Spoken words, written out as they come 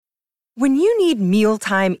When you need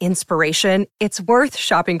mealtime inspiration, it's worth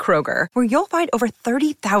shopping Kroger, where you'll find over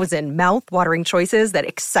 30,000 mouth-watering choices that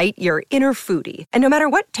excite your inner foodie. And no matter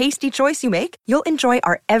what tasty choice you make, you'll enjoy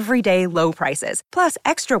our everyday low prices, plus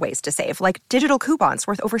extra ways to save, like digital coupons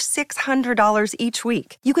worth over $600 each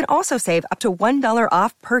week. You can also save up to $1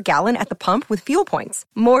 off per gallon at the pump with fuel points.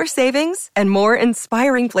 More savings and more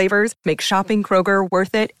inspiring flavors make shopping Kroger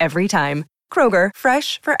worth it every time. Kroger,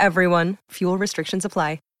 fresh for everyone. Fuel restrictions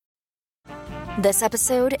apply. This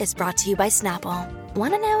episode is brought to you by Snapple.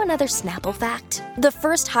 Want to know another Snapple fact? The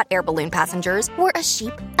first hot air balloon passengers were a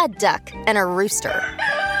sheep, a duck, and a rooster.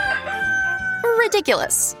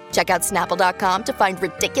 Ridiculous. Check out Snapple.com to find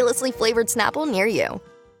ridiculously flavored Snapple near you.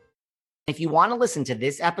 If you want to listen to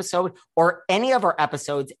this episode or any of our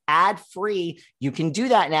episodes ad-free, you can do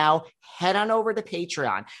that now. Head on over to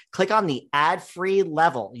Patreon. Click on the ad-free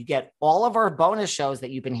level. You get all of our bonus shows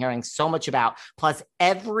that you've been hearing so much about. Plus,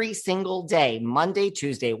 every single day, Monday,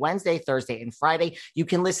 Tuesday, Wednesday, Thursday, and Friday, you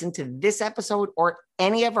can listen to this episode or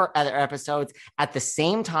any of our other episodes at the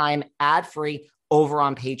same time, ad-free, over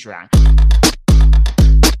on Patreon.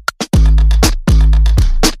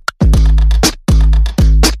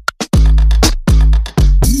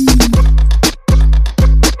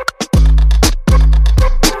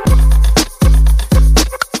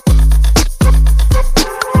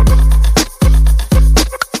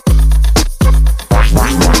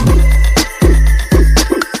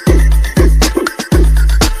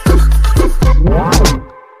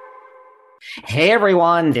 Hey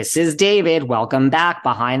everyone, this is David. Welcome back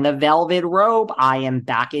behind the velvet rope. I am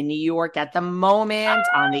back in New York at the moment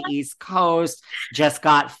on the East Coast. Just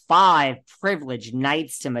got 5 privileged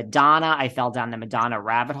nights to Madonna. I fell down the Madonna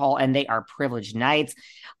rabbit hole and they are privileged nights.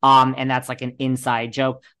 And that's like an inside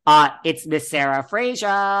joke. It's Miss Sarah Fraser.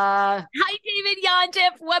 Hi, David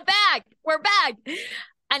Yontef. We're back.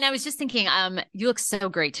 And I was just thinking, you look so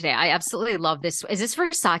great today. I absolutely love this. Is this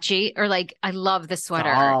Versace or like, I love the sweater.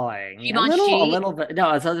 Darling. A little bit.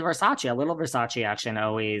 No, it's a Versace, a little Versace action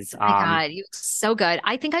always. Oh my God, you look so good.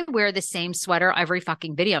 I think I wear the same sweater every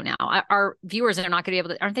fucking video now. Our viewers are not going to be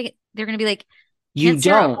able to, aren't they? They're going to be like, you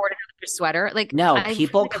don't afford another sweater. Like, no,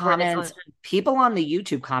 people comment, people on the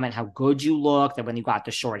YouTube comment how good you look, that when you got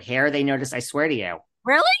the short hair, they noticed. I swear to you.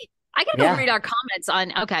 Really? I gotta go read our comments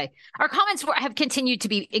on. Okay, our comments have continued to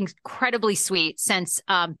be incredibly sweet since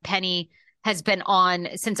Penny has been on.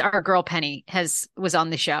 Since our girl Penny was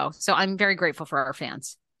on the show, so I'm very grateful for our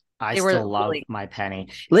fans. I still love my Penny.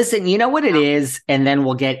 Listen, you know what it is, and then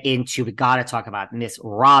we'll get into. We got to talk about Miss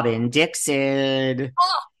Robyn Dixon.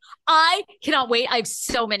 Oh, I cannot wait. I have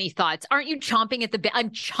so many thoughts. Aren't you chomping at the bit?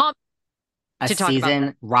 I'm chomping.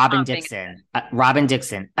 Robyn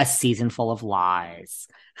Dixon, a season full of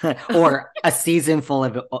let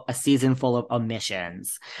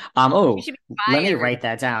me write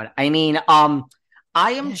that down. I mean,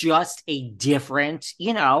 I am just a different,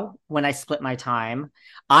 when I split my time,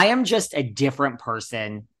 I am just a different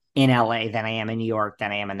person in LA than I am in New York,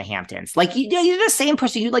 than I am in the Hamptons. Like you're the same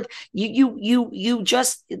person. You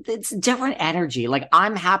just, it's different energy. Like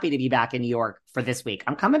I'm happy to be back in New York for this week.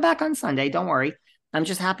 I'm coming back on Sunday. Don't worry. I'm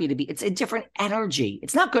just happy to be, it's a different energy.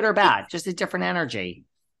 It's not good or bad, just a different energy.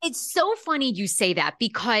 It's so funny you say that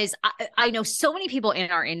because I know so many people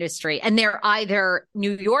in our industry and they're either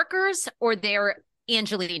New Yorkers or they're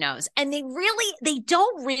Angelinos, and they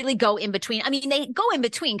don't really go in between. I mean, they go in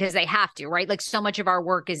between because they have to, right? Like so much of our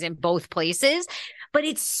work is in both places. But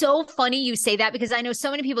it's so funny you say that because I know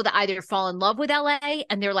so many people that either fall in love with LA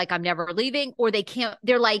and they're like, I'm never leaving, or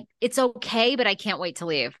they're like, it's okay, but I can't wait to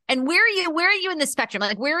leave. And where are you in the spectrum?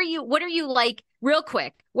 Like, what are you like real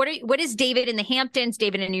quick? What is David in the Hamptons,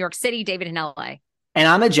 David in New York City, David in LA? And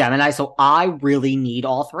I'm a Gemini, so I really need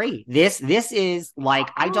all three. This is like,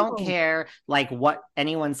 I don't care like what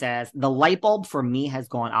anyone says. The light bulb for me has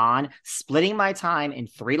gone on, splitting my time in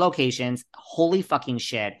 3 locations. Holy fucking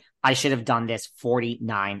shit. I should have done this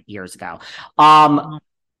 49 years ago.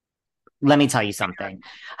 Let me tell you something.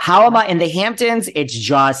 How am I in the Hamptons? It's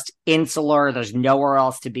just insular. There's nowhere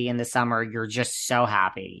else to be in the summer. You're just so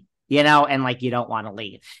happy. And like, you don't want to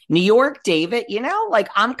leave. New York, David, like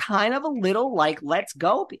I'm kind of a little like, let's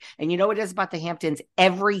go. And you know what it is about the Hamptons?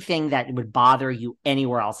 Everything that would bother you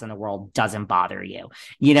anywhere else in the world doesn't bother you.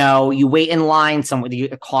 You wait in line somewhere,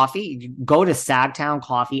 coffee, you go to Sagtown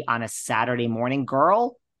Coffee on a Saturday morning,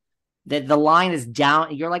 girl, the line is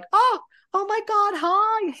down. You're like, oh my God,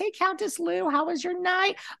 hi. Hey, Countess Lou, how was your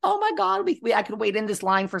night? Oh my God, I could wait in this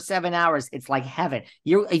line for 7 hours. It's like heaven.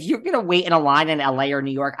 If you're going to wait in a line in LA or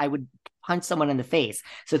New York, I would punch someone in the face.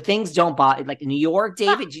 So things don't bother. Like New York,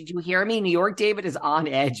 David, did you hear me? New York, David is on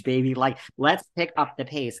edge, baby. Like, let's pick up the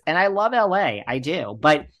pace. And I love LA. I do.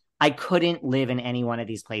 But I couldn't live in any one of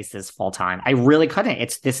these places full time. I really couldn't.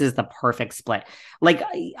 This is the perfect split. Like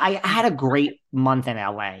I had a great month in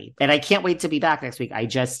LA and I can't wait to be back next week.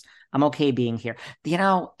 I'm okay being here. You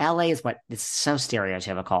know, LA is it's so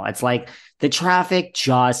stereotypical. It's like the traffic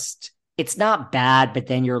it's not bad, but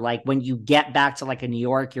then you're like, when you get back to like a New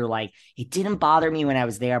York, you're like, it didn't bother me when I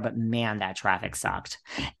was there, but man, that traffic sucked.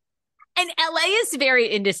 And LA is very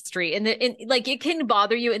industry, and like it can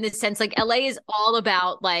bother you in the sense like LA is all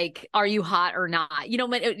about like, are you hot or not? You know,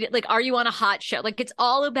 like, are you on a hot show? Like it's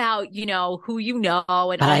all about, you know, who you know and all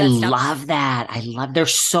that stuff. I love that.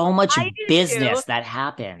 There's so much business that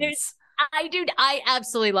happens. I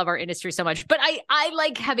absolutely love our industry so much, but I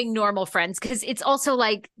like having normal friends because it's also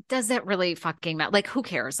like, does that really fucking matter? Like, who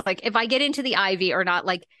cares? Like if I get into the Ivy or not,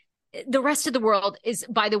 like the rest of the world is,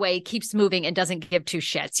 by the way, keeps moving and doesn't give two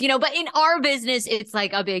shits, you know, but in our business, it's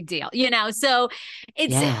like a big deal, you know? So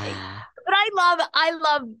it's, but I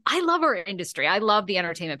love our industry. I love the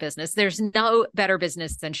entertainment business. There's no better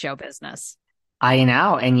business than show business. I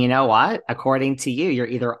know. And you know what? According to you, you're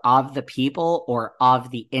either of the people or of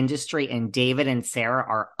the industry. And David and Sarah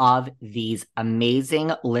are of these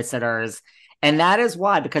amazing listeners. And that is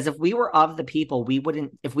why, because if we were of the people,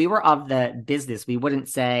 if we were of the business, we wouldn't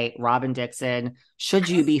say, Robyn Dixon, should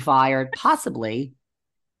you be fired? Possibly.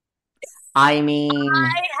 I mean, I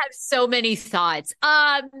have so many thoughts.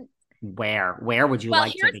 Where would you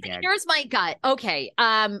like to begin? Here's my gut. Okay.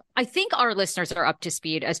 I think our listeners are up to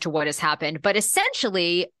speed as to what has happened, but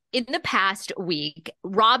essentially in the past week,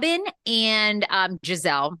 Robyn and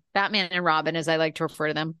Giselle, Batman and Robyn, as I like to refer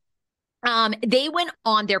to them, they went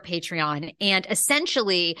on their Patreon and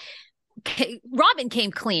essentially Robyn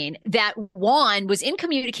came clean that Juan was in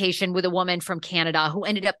communication with a woman from Canada who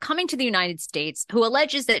ended up coming to the United States, who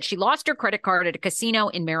alleges that she lost her credit card at a casino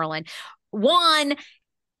in Maryland. Juan,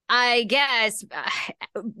 I guess,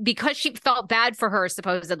 because she felt bad for her,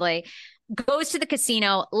 supposedly, goes to the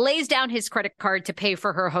casino, lays down his credit card to pay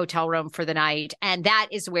for her hotel room for the night. And that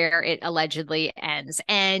is where it allegedly ends.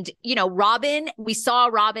 And, you know, we saw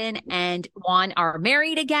Robyn and Juan are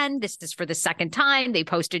married again. This is for the second time.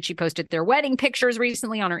 She posted their wedding pictures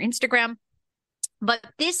recently on her Instagram. But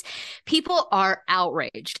people are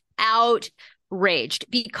outraged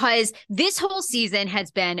because this whole season has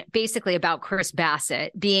been basically about Chris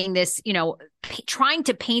Bassett being this, you know, trying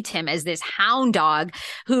to paint him as this hound dog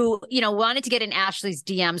who, you know, wanted to get in Ashley's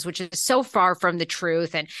DMs, which is so far from the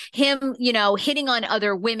truth, and him, you know, hitting on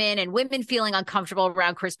other women and women feeling uncomfortable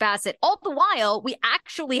around Chris Bassett. All the while, we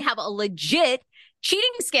actually have a legit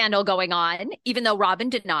cheating scandal going on, even though Robyn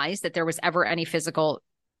denies that there was ever any physical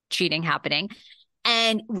cheating happening.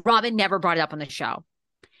 And Robyn never brought it up on the show.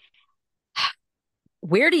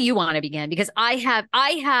 Where do you want to begin? Because I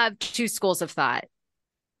have two schools of thought.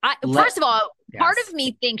 First of all, part of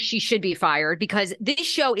me thinks she should be fired because this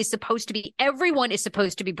show is supposed to be, everyone is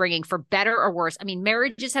supposed to be bringing, for better or worse. I mean,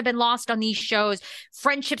 marriages have been lost on these shows.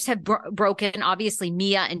 Friendships have broken. Obviously,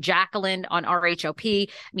 Mia and Jacqueline on RHOP.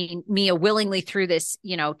 I mean, Mia willingly threw this,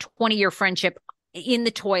 you know, 20-year friendship in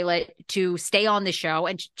the toilet to stay on the show,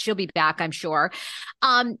 and she'll be back, I'm sure.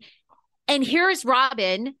 And here's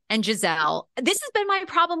Robyn and Giselle. This has been my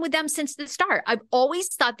problem with them since the start. I've always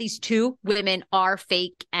thought these two women are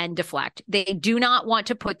fake and deflect. They do not want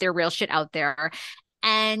to put their real shit out there.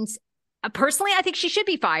 And personally, I think she should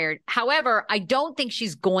be fired. However, I don't think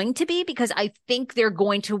she's going to be, because I think they're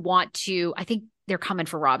going to I think they're coming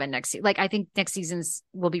for Robyn next season. Like, I think next season's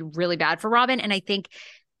will be really bad for Robyn. And I think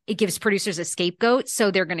it gives producers a scapegoat. So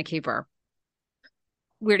they're going to keep her.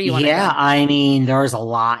 Where do you want to go? Yeah, I mean, there's a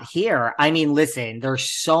lot here. I mean, listen, there's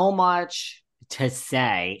so much to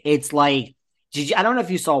say. It's like, I don't know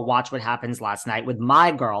if you saw Watch What Happens last night with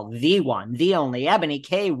my girl, the one, the only, Ebony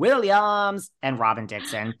K. Williams and Robyn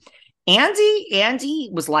Dixon. Andy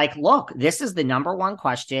was like, look, this is the number one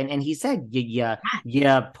question. And he said, you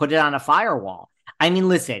put it on a firewall. I mean,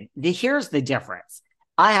 listen, here's the difference.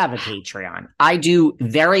 I have a Patreon. I do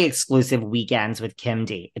very exclusive weekends with Kim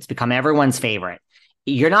D. It's become everyone's favorite.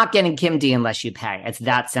 You're not getting Kim D unless you pay. It's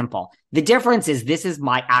that simple. The difference is this is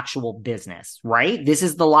my actual business, right? This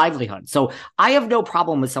is the livelihood. So I have no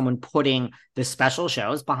problem with someone putting the special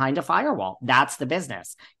shows behind a firewall. That's the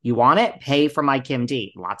business. You want it? Pay for my Kim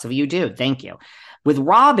D. Lots of you do. Thank you. With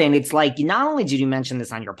Robyn, it's like, not only did you mention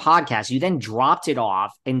this on your podcast, you then dropped it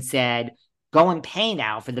off and said, go and pay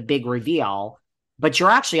now for the big reveal. but you're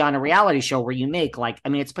actually on a reality show where you make like, I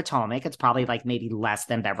mean, it's Potomac. It's probably like maybe less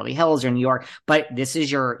than Beverly Hills or New York, but this is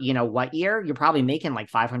your, what year? You're probably making like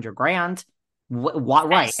 500 grand. What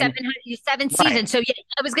right? 7 seasons. Right. So yeah,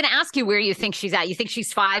 I was going to ask you where you think she's at. You think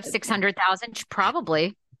she's 500,000-600,000?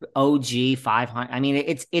 Probably. OG 500. I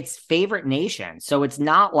mean, it's favorite nation. So it's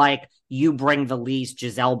not like you bring the least,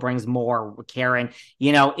 Giselle brings more, Karen,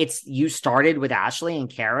 you started with Ashley and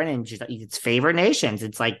Karen and it's favorite nations.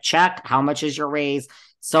 It's like, check, how much is your raise?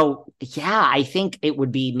 So yeah, I think it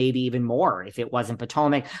would be maybe even more if it wasn't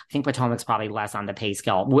Potomac. I think Potomac's probably less on the pay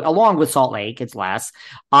scale. Along with Salt Lake, it's less.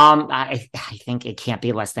 I think it can't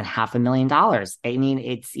be less than $500,000. I mean,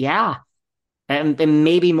 it's and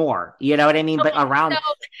maybe more. You know what I mean? But around.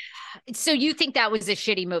 So you think that was a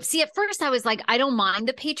shitty move? See, at first I was like, I don't mind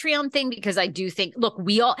the Patreon thing because I do think, look,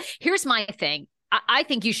 here's my thing. I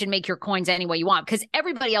think you should make your coins any way you want because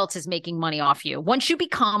everybody else is making money off you. Once you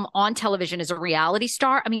become on television as a reality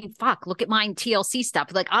star, I mean, fuck, look at my TLC stuff.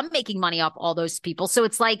 Like I'm making money off all those people. So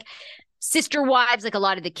it's like Sister Wives, like a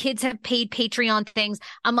lot of the kids have paid Patreon things.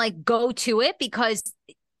 I'm like, go to it because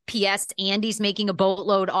P.S. Andy's making a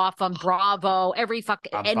boatload off on Bravo. Every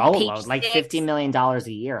fucking boatload, like $50 million a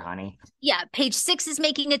year, honey. Yeah, Page 6 is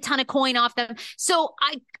making a ton of coin off them. So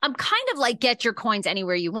I'm kind of like, get your coins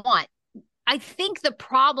anywhere you want. I think the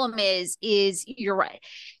problem is you're right.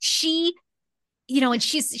 She, and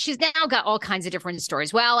she's now got all kinds of different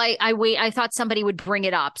stories. Well, I thought somebody would bring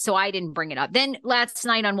it up, so I didn't bring it up. Then last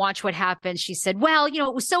night on Watch What Happened, she said, well,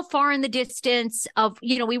 it was so far in the distance of,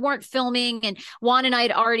 we weren't filming and Juan and I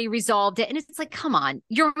had already resolved it. And it's like, come on,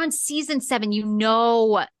 you're on season 7,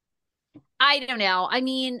 I don't know. I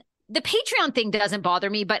mean, the Patreon thing doesn't bother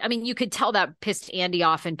me, but I mean, you could tell that pissed Andy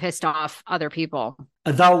off and pissed off other people.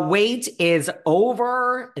 The wait is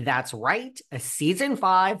over. That's right. Season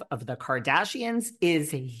 5 of The Kardashians is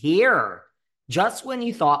here. Just when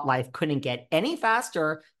you thought life couldn't get any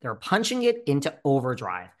faster, they're punching it into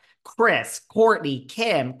overdrive. Kris, Kourtney,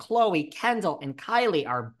 Kim, Khloe, Kendall, and Kylie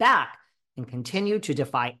are back and continue to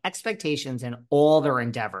defy expectations in all their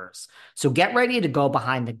endeavors. So get ready to go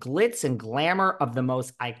behind the glitz and glamour of the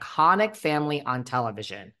most iconic family on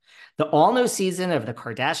television. The all-new season of The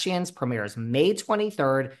Kardashians premieres May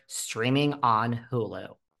 23rd, streaming on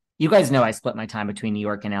Hulu. You guys know I split my time between New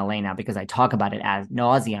York and LA now because I talk about it ad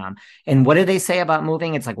nauseum. And what do they say about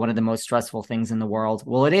moving? It's like one of the most stressful things in the world.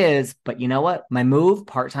 Well, it is. But you know what? My move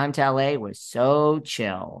part-time to LA was so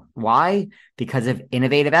chill. Why? Because of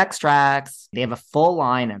innovative extracts. They have a full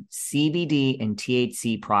line of CBD and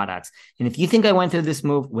THC products. And if you think I went through this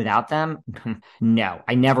move without them, no,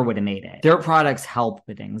 I never would have made it. Their products help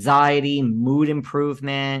with anxiety, mood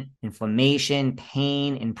improvement, inflammation,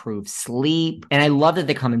 pain, improve sleep. And I love that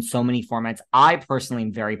they come in so many formats. I personally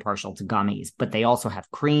am very partial to gummies, but they also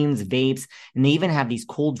have creams, vapes, and they even have these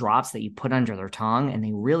cool drops that you put under their tongue, and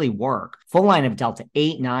they really work. Full line of Delta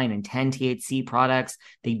 8, 9, and 10 THC products.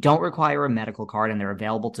 They don't require a medical card, and they're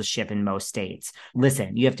available to ship in most states.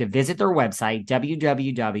 Listen, you have to visit their website,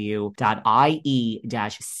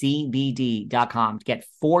 www.ie-cbd.com, to get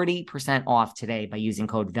 40% off today by using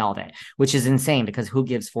code VELVET, which is insane because who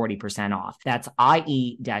gives 40% off? That's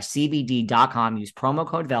ie-cbd.com. Use promo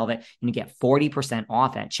code VELVET and you get 40%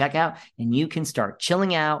 off at checkout, and you can start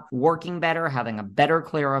chilling out, working better, having a better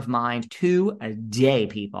clear of mind today,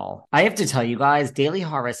 people. I have to tell you guys, Daily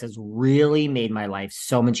Harvest has really made my life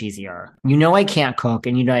so much easier. I can't cook,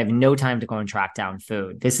 and I have no time to go and track down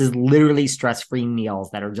food. This is literally stress-free meals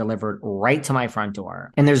that are delivered right to my front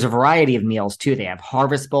door. And there's a variety of meals too. They have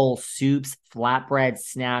Harvest Bowl, soups, flatbread,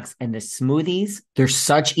 snacks, and the smoothies. They're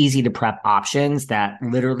such easy to prep options that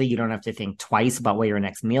literally you don't have to think twice about where your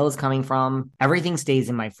next meal is coming from. Everything stays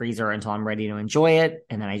in my freezer until I'm ready to enjoy it,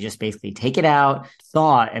 and then I just basically take it out,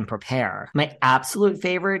 thaw, and prepare. My absolute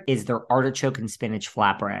favorite is their artichoke and spinach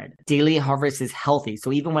flatbread. Daily Harvest is healthy,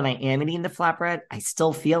 so even when I am eating the flatbread, I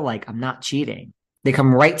still feel like I'm not cheating. They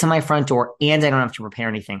come right to my front door, and I don't have to prepare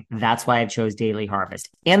anything. That's why I chose Daily Harvest.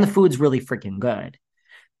 And the food's really freaking good.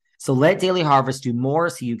 So let Daily Harvest do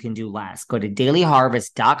more so you can do less. Go to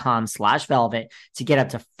dailyharvest.com/velvet to get up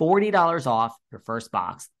to $40 off your first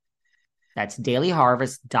box. That's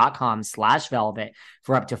dailyharvest.com/velvet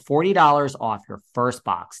for up to $40 off your first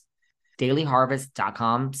box.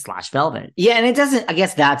 dailyharvest.com/velvet. Yeah, and I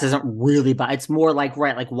guess that doesn't really, but it's more like,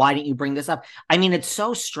 right, like, why didn't you bring this up? I mean, it's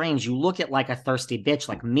so strange. You look at like a thirsty bitch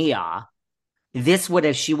like Mia.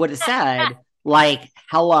 She would have said, like,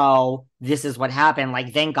 hello, this is what happened.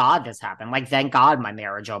 Like, thank God this happened. Like, thank God my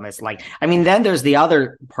marriage almost, like, I mean, then there's the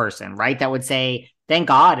other person, right? That would say thank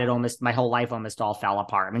God my whole life almost all fell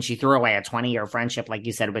apart. I mean, she threw away a 20-year friendship, like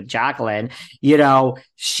you said, with Jacqueline,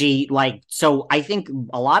 so I think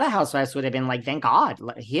a lot of housewives would have been like, thank God,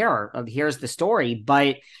 here's the story.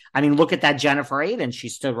 But I mean, look at that Jennifer Aiden. She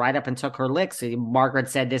stood right up and took her licks. Margaret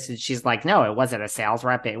said this, and she's like, no, it wasn't a sales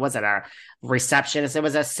rep. It wasn't a receptionist. It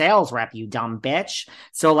was a sales rep, you dumb bitch.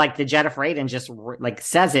 So like the Jennifer Aiden just like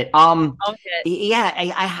says it. Yeah,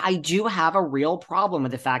 I do have a real problem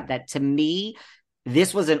with the fact that, to me,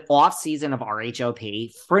 this was an off season of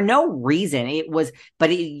RHOP for no reason.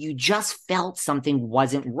 You just felt something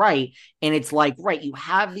wasn't right. And it's like, right, you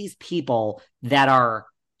have these people that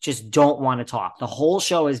just don't want to talk. The whole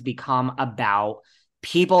show has become about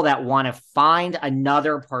people that want to find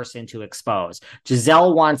another person to expose.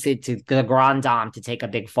 Giselle wants the Grand Dame to take a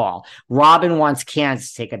big fall. Robyn wants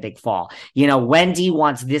Candace to take a big fall. Wendy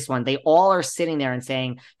wants this one. They all are sitting there and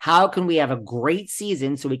saying, how can we have a great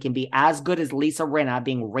season so we can be as good as Lisa Rinna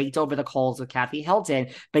being raked over the coals with Kathy Hilton,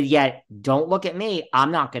 but yet don't look at me.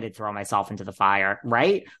 I'm not going to throw myself into the fire,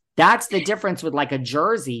 right? That's the difference with like a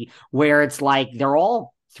Jersey, where it's like they're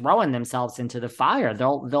all throwing themselves into the fire.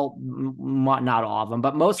 They'll not all of them,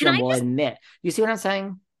 but most of them will admit. You see what I'm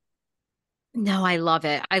saying? No, I love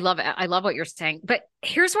it. I love it. I love what you're saying. But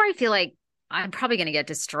here's where I feel like I'm probably going to get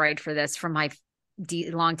destroyed for this from my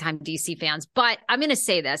longtime DC fans, but I'm going to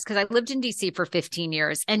say this because I lived in DC for 15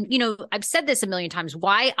 years. And, I've said this a million times,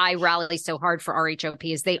 why I rally so hard for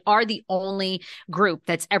RHOP is they are the only group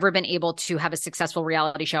that's ever been able to have a successful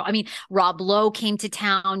reality show. I mean, Rob Lowe came to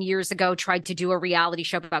town years ago, tried to do a reality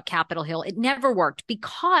show about Capitol Hill. It never worked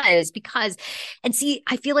because, and see,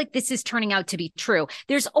 I feel like this is turning out to be true.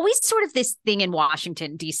 There's always sort of this thing in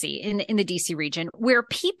Washington, DC, in the DC region where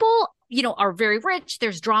people are very rich,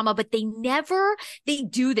 there's drama, but they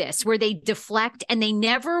do this where they deflect and they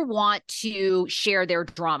never want to share their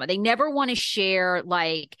drama. They never want to share,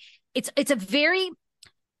 like, it's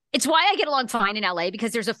why I get along fine in LA,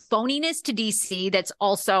 because there's a phoniness to DC that's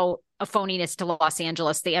also a phoniness to Los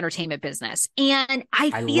Angeles, the entertainment business. And I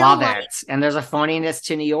love it. And there's a phoniness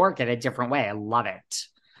to New York in a different way. I love it.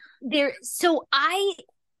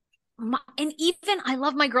 I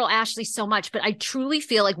love my girl Ashley so much, but I truly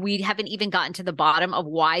feel like we haven't even gotten to the bottom of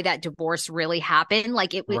why that divorce really happened.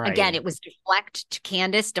 Like again, it was deflect to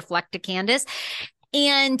Candace.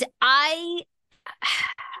 And I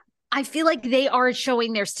feel like they are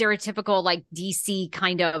showing their stereotypical, like, DC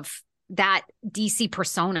kind of, that DC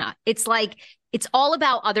persona. It's like, it's all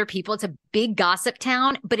about other people. It's a big gossip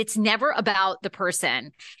town, but it's never about the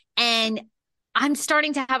person. And I'm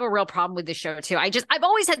starting to have a real problem with the show too. I've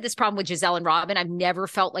always had this problem with Giselle and Robyn. I've never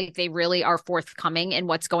felt like they really are forthcoming in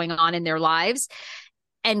what's going on in their lives.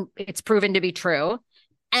 And it's proven to be true.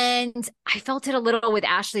 And I felt it a little with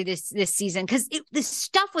Ashley this season, because the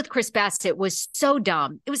stuff with Chris Bassett was so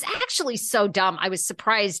dumb. It was actually so dumb. I was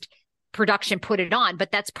surprised production put it on,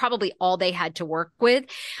 but that's probably all they had to work with.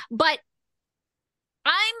 But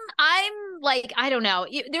I'm like, I don't know.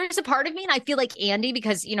 There's a part of me, and I feel like Andy,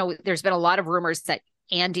 because, there's been a lot of rumors that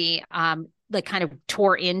Andy, like, kind of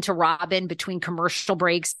tore into Robyn between commercial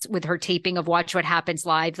breaks with her taping of Watch What Happens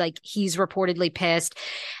Live. Like, he's reportedly pissed.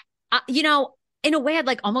 In a way,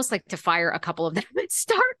 I'd almost like to fire a couple of them and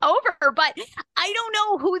start over, but I don't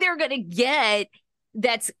know who they're going to get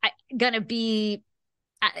that's going to be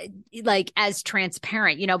like as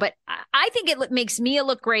transparent, but I think it makes Mia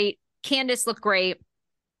look great. Candace look great.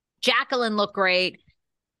 Jacqueline looked great.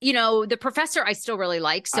 The professor I still really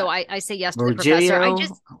like. So I say yes to the professor.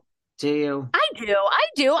 Do you? I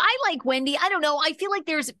do. I like Wendy. I don't know. I feel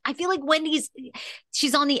like Wendy's,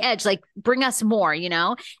 she's on the edge. Like, bring us more,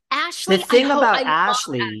 Ashley. The thing about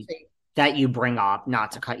Ashley that you bring up,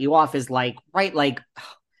 not to cut you off, is like, right, like,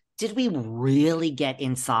 did we really get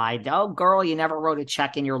inside? Oh, girl, you never wrote a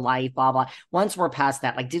check in your life, blah, blah. Once we're past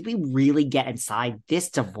that, like, did we really get inside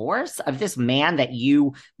this divorce of this man that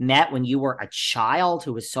you met when you were a child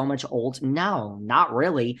who was so much old? No, not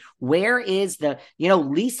really. Where is Lisa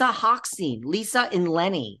Hochstein, Lisa and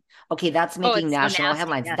Lenny? Okay, that's making national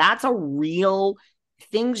headlines. Yeah. That's a real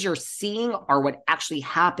things you're seeing are what actually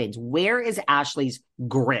happens. Where is Ashley's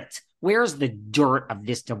grit? Where's the dirt of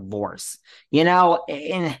this divorce?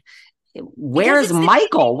 And where's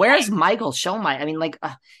Michael? Where's Michael?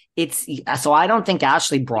 It's so I don't think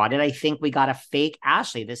Ashley brought it. I think we got a fake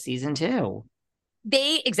Ashley this season too.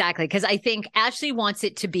 Exactly, because I think Ashley wants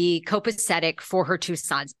it to be copacetic for her two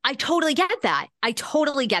sons. I totally get that.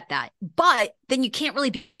 But then you can't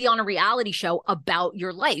really be on a reality show about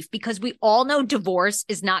your life, because we all know divorce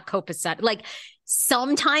is not copacetic. Like,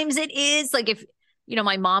 sometimes it is. Like,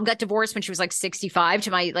 my mom got divorced when she was like 65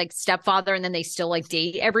 to my like stepfather, and then they still like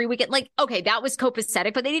date every weekend. Like, okay, that was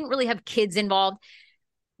copacetic, but they didn't really have kids involved.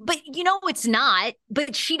 But it's not,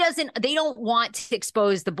 but they don't want to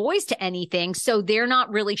expose the boys to anything. So they're not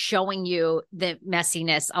really showing you the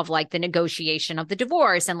messiness of like the negotiation of the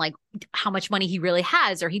divorce and like how much money he really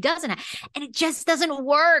has or he doesn't have. And it just doesn't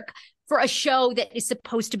work for a show that is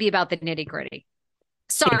supposed to be about the nitty gritty.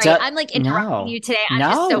 Sorry, I'm like interrupting you today. I'm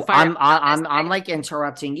just so fired. I'm like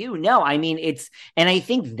interrupting you. No, I mean, and I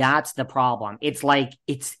think that's the problem. It's like,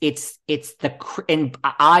 and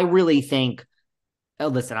I really think, oh,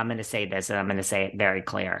 listen, I'm going to say this and I'm going to say it very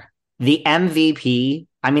clear. The MVP,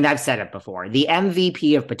 I mean, I've said it before. The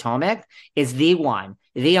MVP of Potomac is the one,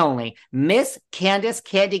 the only Miss Candace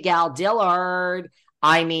Candy Gal Dillard.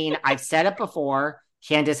 I mean, I've said it before.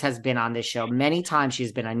 Candace has been on this show many times.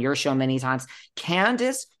 She's been on your show many times.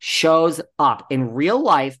 Candace shows up in real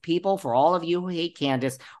life. People, for all of you who hate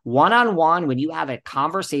Candace, one-on-one, when you have a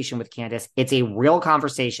conversation with Candace, it's a real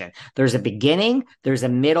conversation. There's a beginning, there's a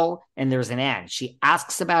middle, and there's an end. She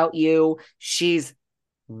asks about you. She's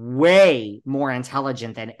way more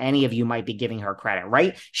intelligent than any of you might be giving her credit,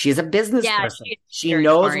 right? She's a business person. She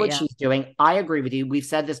knows smart, what she's doing. I agree with you. We've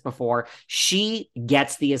said this before. She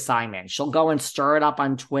gets the assignment. She'll go and stir it up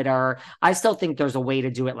on Twitter. I still think there's a way to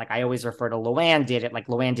do it. Like I always refer to Luann did it. Like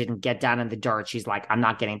Luann didn't get down in the dirt. She's like, I'm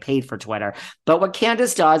not getting paid for Twitter. But what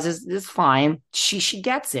Candace does is fine. She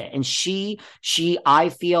gets it. And I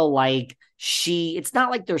feel like it's not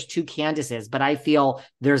like there's two Candaces, but I feel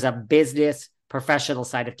there's a business professional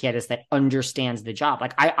side of Candace that understands the job.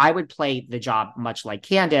 Like I would play the job much like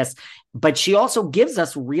Candace, but she also gives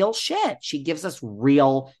us real shit. She gives us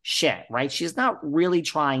real shit, right? She's not really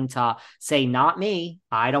trying to say, not me.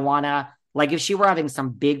 I don't want to, like if she were having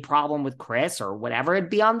some big problem with Chris or whatever, it'd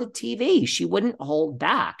be on the TV. She wouldn't hold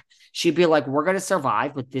back. She'd be like, we're going to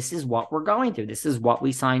survive, but this is what we're going through. This is what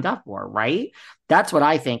we signed up for, right? That's what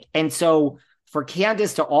I think. And so for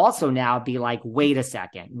Candace to also now be like, wait a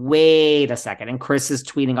second. And Chris is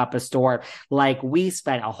tweeting up a story. Like we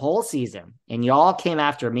spent a whole season and y'all came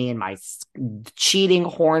after me and my cheating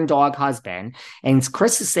horn dog husband. And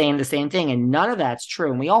Chris is saying the same thing. And none of that's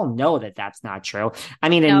true. And we all know that that's not true. I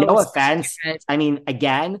mean, and no offense. I mean,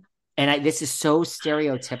 again, and this is so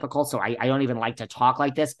stereotypical, so I don't even like to talk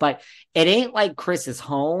like this, but it ain't like Chris is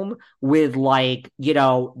home with like,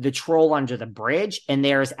 the troll under the bridge, and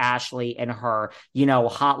there's Ashley and her,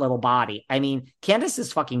 hot little body. I mean, Candace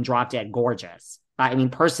is fucking drop dead gorgeous. I mean,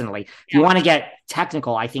 personally, if you want to get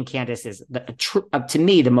technical, I think Candace is, to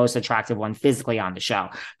me, the most attractive one physically on the show.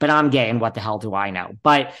 But I'm gay, and what the hell do I know?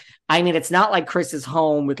 But I mean, it's not like Chris is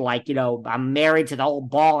home with like, I'm married to the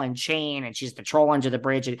old ball and chain, and she's the troll under the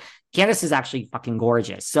bridge. And Candace is actually fucking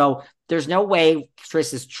gorgeous. So there's no way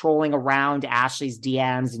Chris is trolling around Ashley's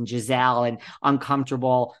DMs and Giselle and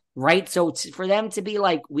uncomfortable, right? So for them to be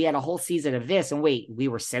like, we had a whole season of this, and wait, we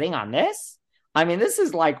were sitting on this? I mean, this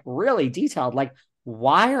is like really detailed. Like,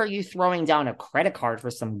 why are you throwing down a credit card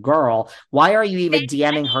for some girl? Why are you even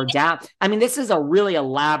DMing her down? I mean, this is a really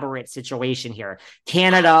elaborate situation here.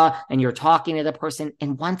 Canada, and you're talking to the person.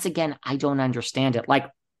 And once again, I don't understand it. Like,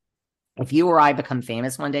 if you or I become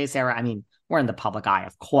famous one day, Sarah, I mean, we're in the public eye,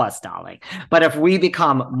 of course, darling. But if we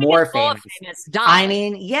become more famous, I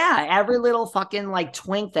mean, yeah, every little fucking like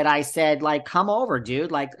twink that I said, like, come over,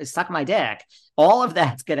 dude, like, suck my dick. All of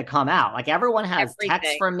that's going to come out. Like everyone has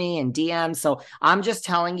texts from me and DMs. So I'm just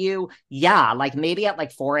telling you, yeah, like maybe at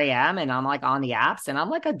like 4 a.m. and I'm like on the apps and I'm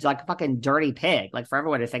like a fucking dirty pig, like for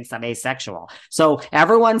everyone who thinks I'm asexual. So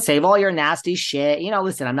everyone save all your nasty shit.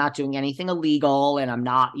 Listen, I'm not doing anything illegal and I'm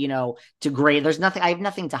not, degrade. There's nothing, I have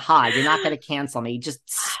nothing to hide. You're not going to cancel me. Just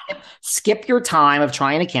skip your time of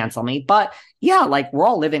trying to cancel me. But yeah, like we're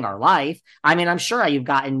all living our life. I mean, I'm sure you've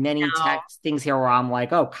gotten many text things here where I'm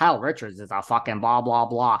like, oh, Kyle Richards is a fucking blah, blah,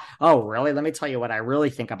 blah. Oh, really? Let me tell you what I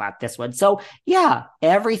really think about this one. So yeah,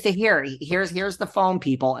 everything here's the phone,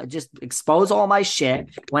 people. Just expose all my shit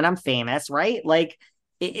when I'm famous, right? Like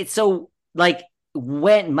it's so like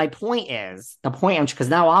when my point is, because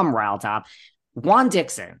now I'm riled up. Juan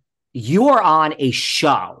Dixon, you are on a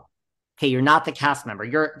show. Okay, you're not the cast member.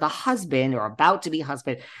 You're the husband or about to be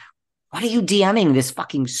husband. What are you DMing this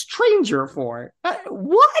fucking stranger for?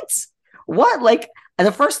 What? Like,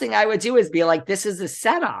 the first thing I would do is be like, this is a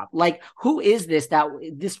setup. Like, who is this that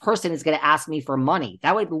this person is going to ask me for money?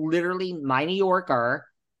 That would literally, my New Yorker,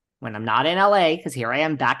 when I'm not in LA, because here I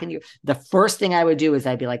am back in New York, the first thing I would do is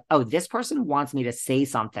I'd be like, oh, this person wants me to say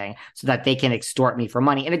something so that they can extort me for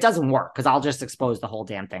money. And it doesn't work because I'll just expose the whole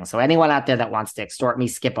damn thing. So anyone out there that wants to extort me,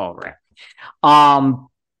 skip over it.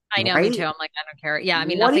 I know, me right? too. I'm like, I don't care. Yeah, I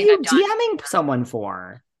mean, What are nothing you I've done. DMing someone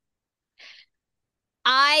for?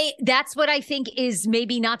 That's what I think is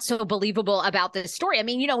maybe not so believable about this story. I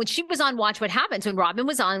mean, when she was on Watch What Happens, when Robyn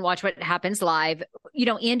was on Watch What Happens Live,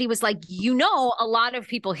 Andy was like, a lot of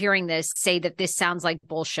people hearing this say that this sounds like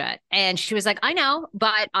bullshit. And she was like, I know,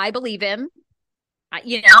 but I believe him.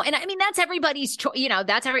 And I mean, that's everybody's choice.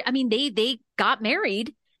 I mean, they got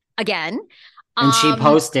married again. And she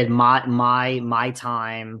posted my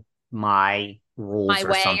time, my rules my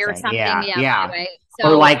way something. or something. Yeah. My way.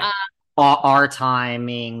 So, or like our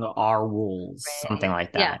timing, our rules, something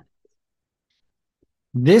like that. Yeah.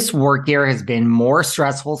 This work year has been more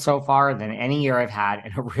stressful so far than any year I've had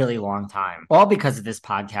in a really long time. All because of this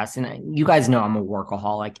podcast. And you guys know I'm a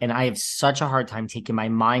workaholic and I have such a hard time taking my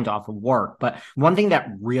mind off of work. But one thing that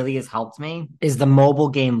really has helped me is the mobile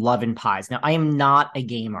game Love and Pies. Now, I am not a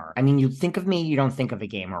gamer. I mean, you think of me, you don't think of a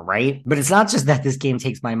gamer, right? But it's not just that this game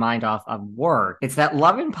takes my mind off of work. It's that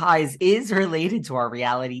Love and Pies is related to our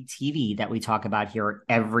reality TV that we talk about here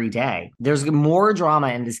every day. There's more drama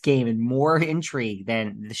in this game and more intrigue than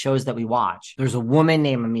the shows that we watch. There's a woman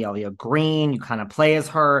named Amelia Green. You kind of play as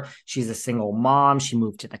her. She's a single mom. She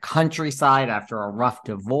moved to the countryside after a rough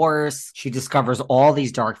divorce. She discovers all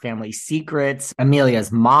these dark family secrets.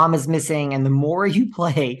 Amelia's mom is missing. And the more you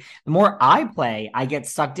play, the more I play, I get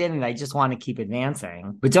sucked in and I just want to keep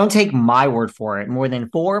advancing. But don't take my word for it. More than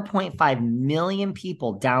 4.5 million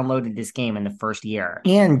people downloaded this game in the first year.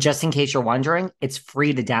 And just in case you're wondering, it's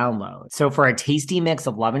free to download. So for a tasty mix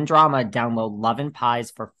of love and drama, download Love and Pies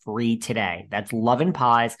for free today. That's Love and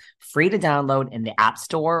Pies, free to download in the App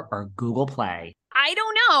Store or Google Play. I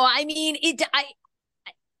don't know. I mean,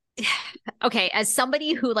 okay, as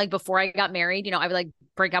somebody who, like, before I got married, I would like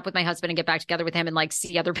break up with my husband and get back together with him and like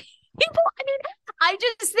see other people. I mean, I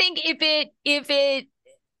just think if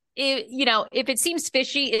it seems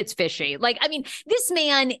fishy, it's fishy. Like, I mean, this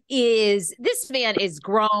man is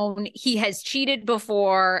grown. He has cheated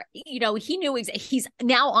before. He knew he's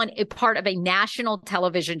now on a part of a national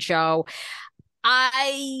television show.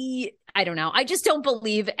 I don't know. I just don't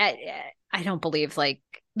believe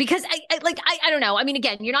because I don't know. I mean,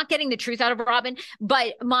 again, you're not getting the truth out of Robyn,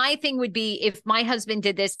 but my thing would be if my husband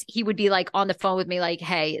did this, he would be like on the phone with me, like,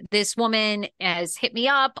 hey, this woman has hit me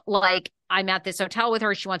up. Like, I'm at this hotel with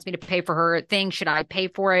her. She wants me to pay for her thing. Should I pay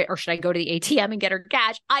for it or should I go to the ATM and get her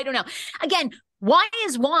cash? I don't know. Again, why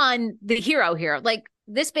is Juan the hero here? Like,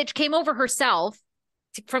 this bitch came over herself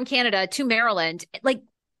from Canada to Maryland. Like,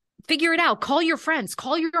 figure it out. Call your friends.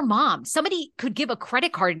 Call your mom. Somebody could give a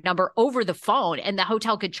credit card number over the phone and the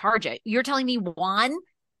hotel could charge it. You're telling me Juan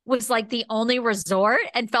was like the only resort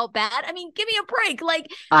and felt bad? I mean, give me a break. Like,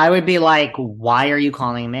 I would be like, why are you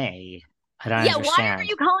calling me? I don't understand. Why are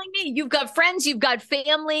you calling me? You've got friends, you've got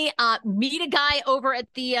family. Meet a guy over at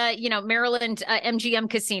the Maryland MGM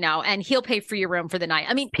casino, and he'll pay for your room for the night.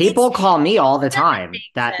 I mean, people call me all the time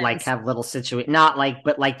that like have little not like,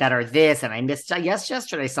 but like that are this. And I missed.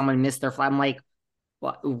 Yesterday someone missed their flight. I'm like,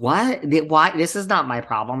 what? Why? This is not my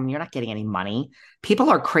problem. You're not getting any money. People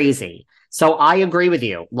are crazy. So I agree with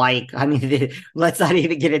you. Like, I mean, let's not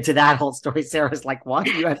even get into that whole story. Sarah's like, what?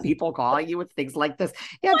 You have people calling you with things like this?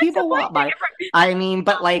 Yeah, people want my. I mean,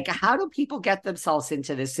 but like, how do people get themselves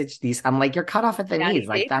into these? I'm like, you're cut off at the knees.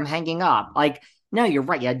 Like, I'm hanging up. Like, no, you're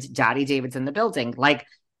right. Yeah, Daddy David's in the building. Like,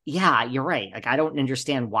 yeah, you're right. Like, I don't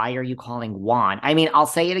understand. Why are you calling Juan? I mean, I'll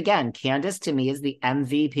say it again. Candace to me is the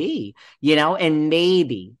MVP, and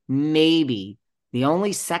maybe the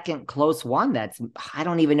only second close one I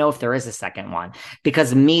don't even know if there is a second one,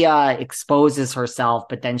 because Mia exposes herself,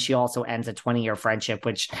 but then she also ends a 20-year friendship,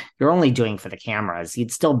 which you're only doing for the cameras.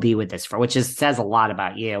 You'd still be with this which says a lot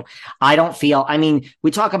about you. I mean,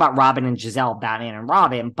 we talk about Robyn and Giselle, Batman and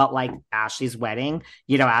Robyn, but like Ashley's wedding,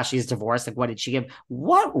 Ashley's divorce, like what did she give?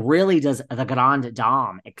 What really does the Grande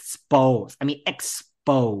Dame expose? I mean,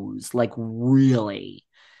 like really?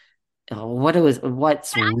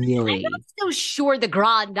 What's really? I'm not so sure the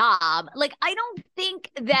Grand Dame. Like, I don't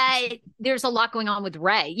think that there's a lot going on with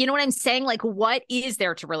Ray. You know what I'm saying? Like, what is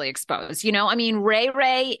there to really expose? I mean,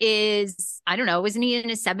 Ray is, I don't know, isn't he in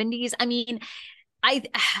his 70s? I mean, I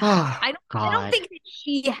don't think that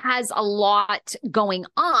she has a lot going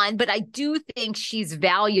on, but I do think she's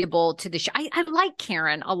valuable to the show. I like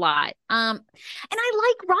Karen a lot. And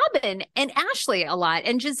I like Robyn and Ashley a lot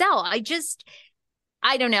and Giselle.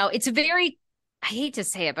 I don't know. It's I hate to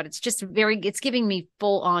say it, but it's giving me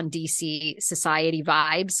full on DC society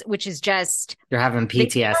vibes, which is just. You're having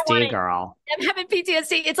PTSD, girl. I'm having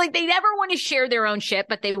PTSD. It's like they never want to share their own shit,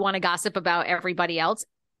 but they want to gossip about everybody else.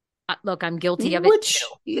 look, I'm guilty of it Which too.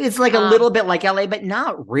 is like a little bit like LA, but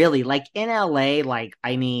not really. Like in LA, like,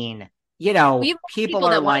 I mean, We have people people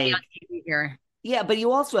are that want to be like, on TV here. yeah, but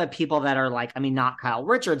you also have people that are like, I mean, not Kyle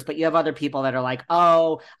Richards, but you have other people that are like,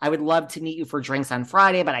 oh, I would love to meet you for drinks on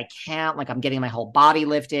Friday, but I can't. Like, I'm getting my whole body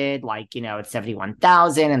lifted. Like, it's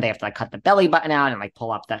 71,000 and they have to like cut the belly button out and like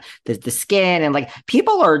pull up the skin. And like,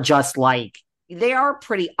 people are just like, they are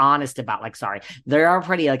pretty honest about they are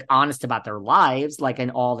pretty like honest about their lives, like, and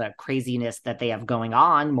all the craziness that they have going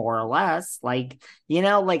on, more or less. Like,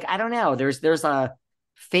 like, I don't know. There's a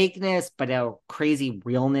fakeness, but a crazy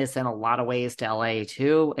realness in a lot of ways to LA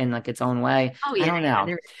too, in like its own way. Oh yeah, I don't know.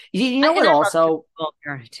 yeah, You know what? I Also, love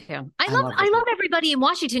there too. I love I love everybody in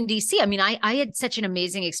Washington D.C. I mean, I had such an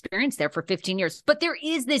amazing experience there for 15 years. But there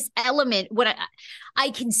is this element when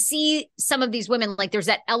I can see some of these women, like there's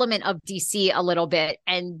that element of D.C. a little bit,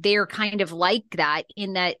 and they're kind of like that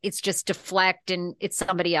in that it's just deflect and it's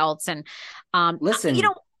somebody else. And listen,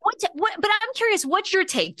 what? But I'm curious, what's your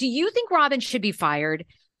take? Do you think Robyn should be fired?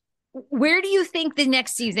 Where do you think the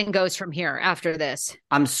next season goes from here after this?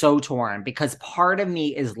 I'm so torn because part of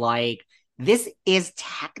me is like, this is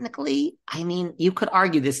technically, I mean, you could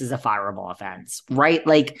argue this is a fireable offense, right?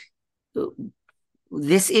 Like,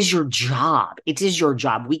 this is your job. It is your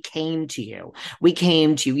job. We came to you.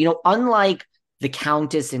 Unlike the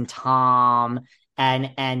Countess and Tom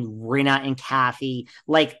and Rinna and Kathy,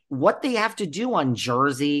 like what they have to do on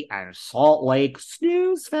Jersey and Salt Lake,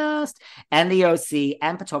 Snooze Fest, and the OC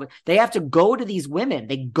and Potomac, they have to go to these women.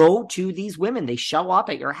 They go to these women. They show up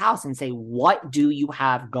at your house and say, what do you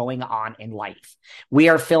have going on in life? We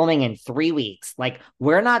are filming in 3 weeks. Like,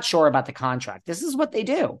 we're not sure about the contract. This is what they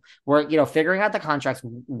do. We're, figuring out the contracts.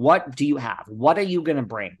 What do you have? What are you going to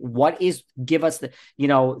bring? Give us the,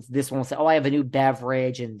 this one will say, oh, I have a new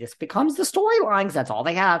beverage, and this becomes the storyline. That's all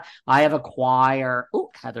they have. I have a choir. Ooh,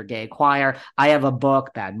 Heather Gay choir. I have a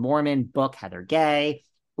book, Bad Mormon book, Heather Gay.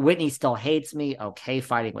 Whitney still hates me. Okay,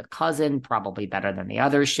 fighting with cousin, probably better than the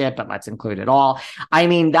other shit, but let's include it all. I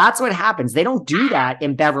mean, that's what happens. They don't do that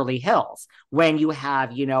in Beverly Hills when you have,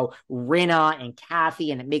 Rinna and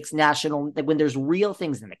Kathy, and it makes national, when there's real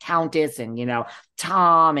things in the Countess and,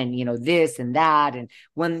 Tom and, this and that. And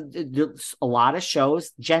when there's a lot of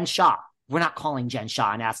shows, Jen Shaw. We're not calling Jen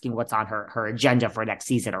Shaw and asking what's on her agenda for next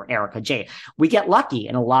season, or Erica Jade. We get lucky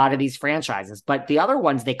in a lot of these franchises, but the other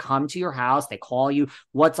ones, they come to your house, they call you,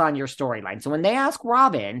 what's on your storyline? So when they ask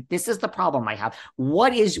Robyn, this is the problem I have.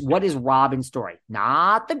 What is Robyn's story?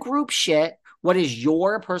 Not the group shit. What is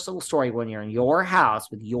your personal story when you're in your house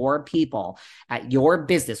with your people at your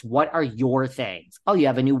business? What are your things? Oh, you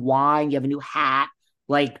have a new wine, you have a new hat.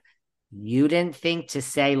 Like, you didn't think to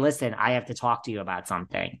say, listen, I have to talk to you about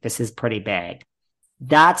something. This is pretty big.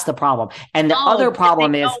 That's the problem. And the other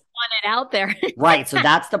problem is, don't want it out there. right. So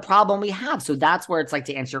that's the problem we have. So that's where it's like,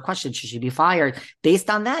 to answer your question, should she be fired based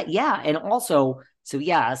on that? Yeah. And also, so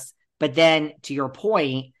yes, but then to your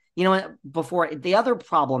point, before, the other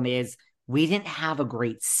problem is, we didn't have a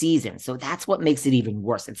great season. So that's what makes it even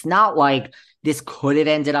worse. It's not like this could have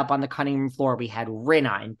ended up on the cutting room floor. We had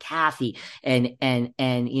Rinna and Kathy and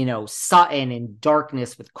Sutton and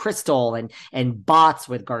Darkness with Crystal and Bots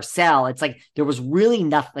with Garcelle. It's like there was really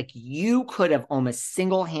nothing. Like, you could have almost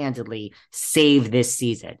single-handedly saved this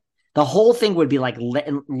season. The whole thing would be like,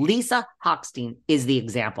 Lisa Hochstein is the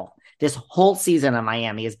example. This whole season of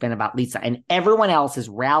Miami has been about Lisa, and everyone else has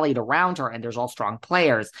rallied around her, and there's all strong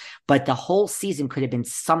players. But the whole season could have been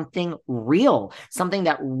something real, something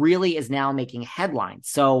that really is now making headlines.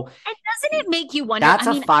 So, and doesn't it make you wonder? That's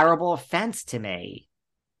a fireable offense to me.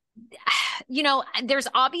 There's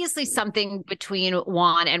obviously something between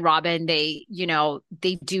Juan and Robyn. They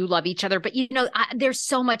do love each other, but there's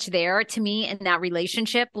so much there to me in that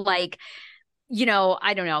relationship. Like,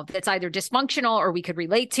 I don't know, that's either dysfunctional or we could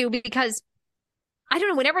relate to, because I don't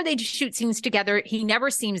know, whenever they shoot scenes together, he never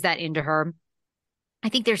seems that into her. I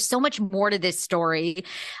think there's so much more to this story.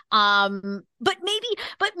 But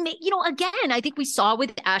again, I think we saw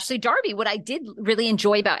with Ashley Darby, what I did really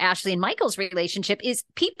enjoy about Ashley and Michael's relationship is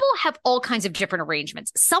people have all kinds of different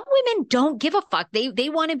arrangements. Some women don't give a fuck. They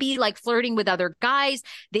want to be like flirting with other guys.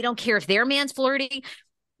 They don't care if their man's flirting.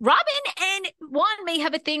 Robyn and Juan may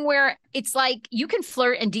have a thing where it's like you can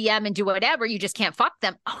flirt and DM and do whatever, you just can't fuck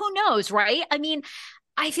them. Who knows, right? I mean,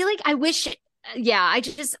 I feel like I wish, I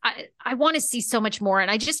want to see so much more. And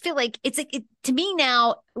I just feel like to me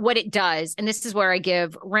now, what it does, and this is where I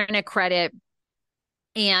give Rinna credit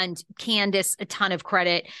and Candace a ton of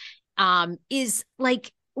credit, is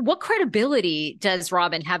like, what credibility does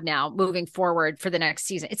Robyn have now moving forward for the next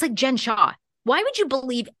season? It's like Jen Shaw. Why would you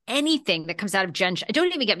believe anything that comes out of Jen?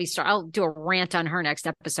 Don't even get me started. I'll do a rant on her next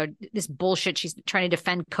episode. This bullshit. She's trying to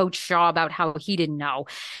defend Coach Shaw about how he didn't know.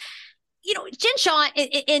 Jen Shaw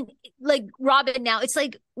and like Robyn now, it's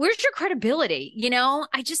like, where's your credibility?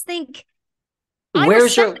 I just think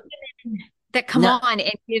where's your that come on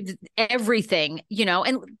and give everything,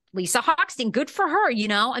 and Lisa Hochstein, good for her,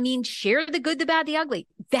 I mean, share the good, the bad, the ugly.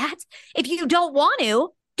 That's, if you don't want to,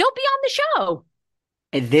 don't be on the show.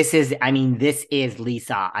 This is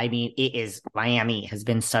Lisa. I mean, it is, Miami has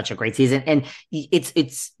been such a great season, and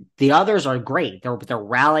it's the others are great. They're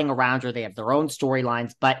rallying around her. They have their own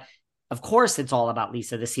storylines, but of course it's all about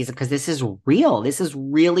Lisa this season because this is real. This is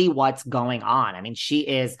really what's going on. I mean, she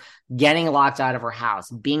is getting locked out of her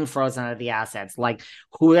house, being frozen out of the assets, like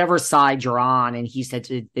whoever side you're on. And he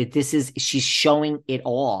said, she's showing it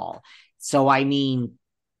all. So, I mean,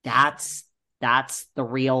 that's the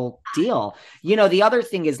real deal. The other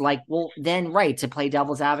thing is like, well, then, right, to play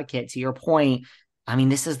devil's advocate, to your point, I mean,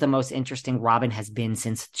 this is the most interesting Robyn has been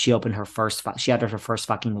since she uttered her first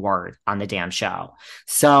fucking word on the damn show.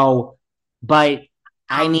 So, but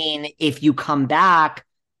I mean, if you come back,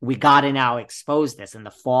 we got to now expose this and the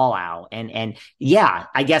fallout. And yeah,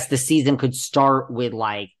 I guess the season could start with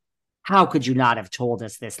like, how could you not have told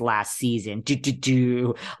us this last season?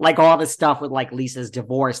 Like all the stuff with like Lisa's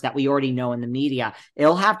divorce that we already know in the media.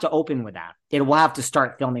 It'll have to open with that. It will have to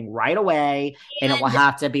start filming right away. And it will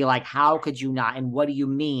have to be like, how could you not? And what do you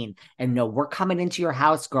mean? And no, we're coming into your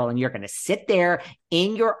house, girl, and you're going to sit there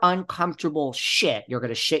in your uncomfortable shit. You're going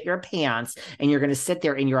to shit your pants and you're going to sit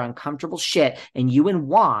there in your uncomfortable shit. And you and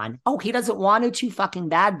Juan, he doesn't want to too fucking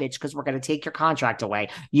bad, bitch, because we're going to take your contract away.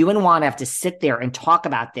 You and Juan have to sit there and talk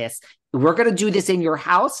about this. We're going to do this in your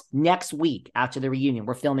house next week after the reunion.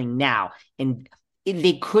 We're filming now. And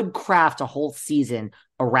they could craft a whole season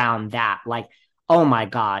around that. Like, oh my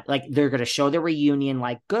God, like they're going to show the reunion,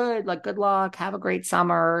 like good luck, have a great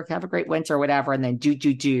summer, have a great winter, whatever. And then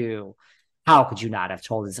do. How could you not have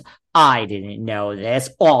told us? I didn't know this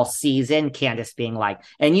all season. Candace being like,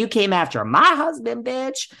 and you came after my husband,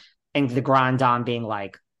 bitch. And the Grand Dame being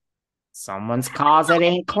like, someone's closet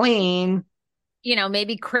ain't clean.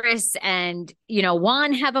 Maybe Chris and,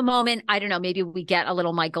 Juan have a moment. I don't know. Maybe we get a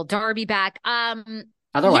little Michael Darby back.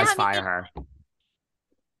 Otherwise, fire her.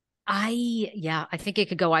 I think it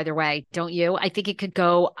could go either way. Don't you? I think it could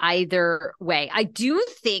go either way. I do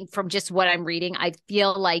think from just what I'm reading, I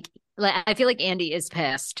feel like Andy is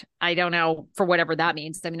pissed. I don't know, for whatever that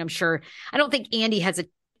means. I mean, I don't think Andy has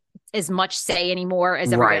as much say anymore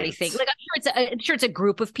as everybody thinks. Like, I'm sure it's a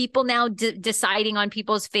group of people now deciding on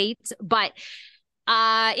people's fates, but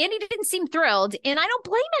Andy didn't seem thrilled, and I don't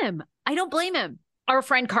blame him. Our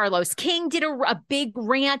friend Carlos King did a big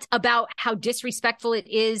rant about how disrespectful it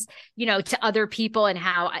is, to other people, and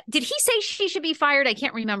how did he say she should be fired? I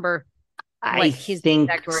can't remember. I think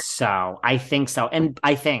so.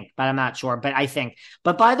 But I'm not sure.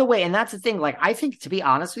 But by the way, and that's the thing. Like, I think, to be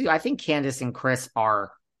honest with you, I think Candace and Chris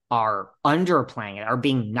are underplaying it, are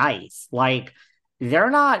being nice. Like,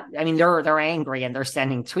 they're not, I mean, they're angry and they're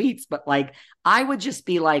sending tweets, but like, I would just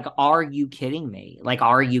be like, are you kidding me? Like,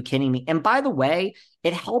 are you kidding me? And by the way,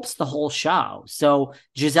 it helps the whole show. So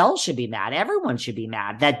Giselle should be mad. Everyone should be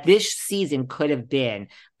mad that this season could have been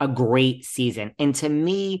a great season. And to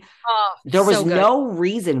me, there was no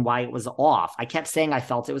reason why it was off. I kept saying I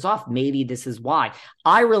felt it was off. Maybe this is why.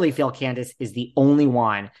 I really feel Candace is the only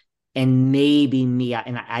one, and maybe Mia,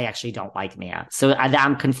 and I actually don't like Mia. So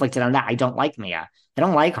I'm conflicted on that. I don't like Mia. I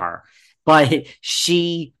don't like her. But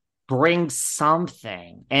she brings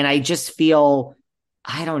something. And I just feel,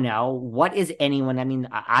 I don't know. What is anyone? I mean,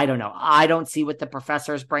 I don't know. I don't see what the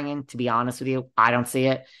professor is bringing, to be honest with you. I don't see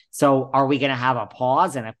it. So are we going to have a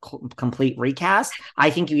pause and a complete recast?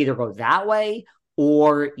 I think you either go that way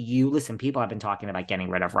or listen, people have been talking about getting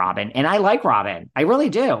rid of Robyn. And I like Robyn. I really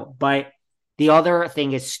do. But the other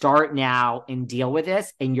thing is, start now and deal with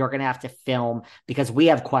this, and you're going to have to film because we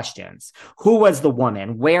have questions. Who was the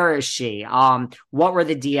woman? Where is she? What were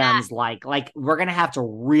the DMs like? Like, we're going to have to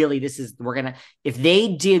really, if they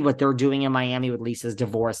did what they're doing in Miami with Lisa's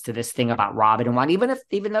divorce to this thing about Robyn and Juan,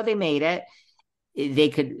 even though they made it, they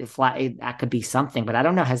could that could be something, but I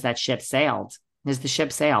don't know. Has that ship sailed? Has the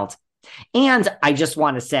ship sailed? And I just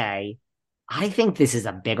want to say, I think this is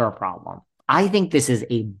a bigger problem. I think this is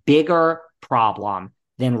a bigger problem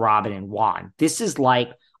than Robyn and Juan. This is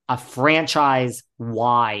like a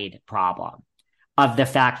franchise-wide problem of the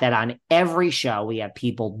fact that on every show we have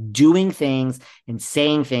people doing things and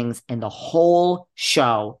saying things, and the whole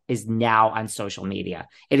show is now on social media.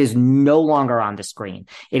 It is no longer on the screen.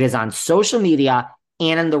 It is on social media,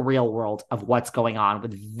 and in the real world of what's going on,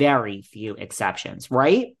 with very few exceptions,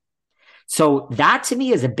 right? So that to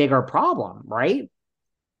me is a bigger problem, right?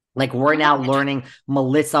 Like we're now learning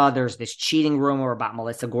Melissa, there's this cheating rumor about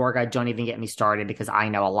Melissa Gorga. Don't even get me started because I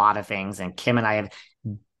know a lot of things. And Kim and I have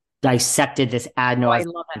dissected this ad nauseam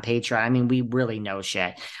on Patreon. I mean, we really know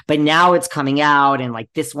shit. But now it's coming out and like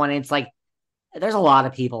this one, it's like, there's a lot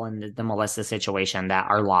of people in the Melissa situation that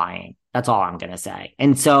are lying. That's all I'm going to say.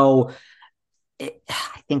 And so I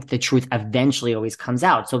think the truth eventually always comes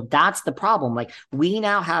out. So that's the problem. Like we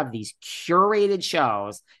now have these curated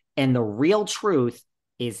shows and the real truth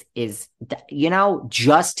is,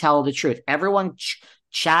 just tell the truth. Everyone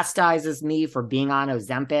chastises me for being on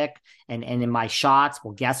Ozempic and in my shots.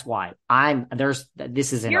 Well, guess what?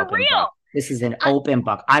 This is an open book. This is an open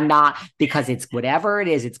book. I'm not, because it's whatever it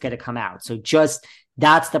is, it's going to come out. So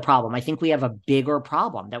that's the problem. I think we have a bigger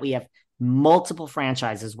problem that we have multiple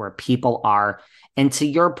franchises where people are, and to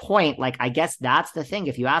your point, like, I guess that's the thing.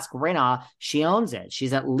 If you ask Rinna, she owns it.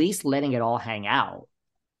 She's at least letting it all hang out.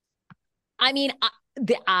 I mean,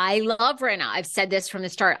 I love Rinna. I've said this from the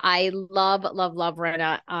start. I love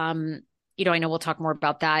Rinna. I know we'll talk more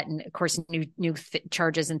about that, and of course, new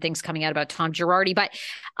charges and things coming out about Tom Girardi. But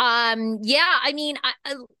I mean,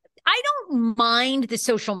 I don't mind the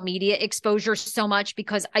social media exposure so much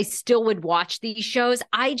because I still would watch these shows.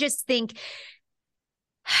 I just think,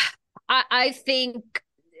 I think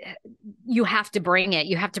you have to bring it.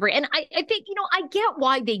 You have to bring, and I think, I get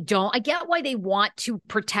why they don't. I get why they want to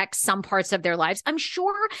protect some parts of their lives. I'm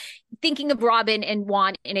sure thinking of Robyn and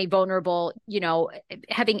Juan in a vulnerable,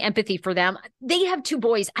 having empathy for them. They have two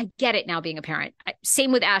boys. I get it now being a parent.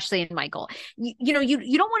 Same with Ashley and Michael. You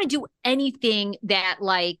don't want to do anything that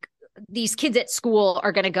like these kids at school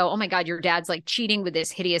are going to go, oh my God, your dad's like cheating with this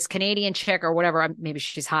hideous Canadian chick or whatever. Maybe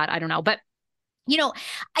she's hot. I don't know. But,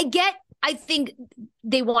 I think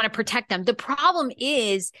they want to protect them. The problem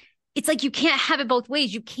is, it's like you can't have it both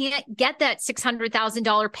ways. You can't get that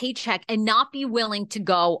 $600,000 paycheck and not be willing to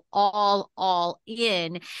go all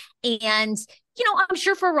in. And, I'm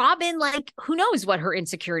sure for Robyn, like, who knows what her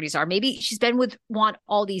insecurities are. Maybe she's been with Juan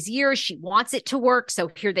all these years. She wants it to work.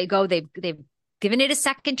 So here they go. They've given it a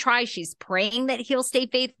second try. She's praying that he'll stay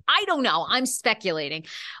faithful. I don't know. I'm speculating.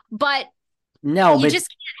 But you just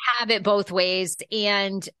can't have it both ways.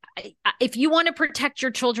 And if you want to protect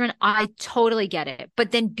your children, I totally get it.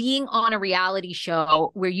 But then being on a reality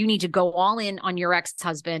show where you need to go all in on your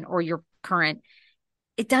ex-husband or your current,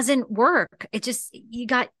 it doesn't work. It just, you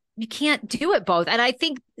can't do it both. And I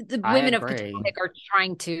think the women of Potomac are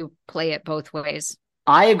trying to play it both ways.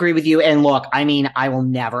 I agree with you. And look, I mean, I will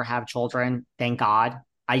never have children. Thank God.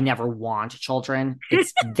 I never want children.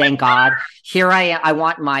 It's thank God. Here I am. I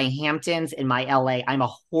want my Hamptons in my LA. I'm a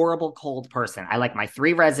horrible cold person. I like my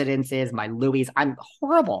 3 residences, my Louis. I'm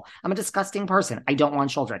horrible. I'm a disgusting person. I don't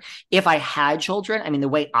want children. If I had children, I mean, the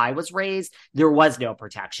way I was raised, there was no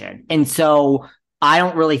protection. And so I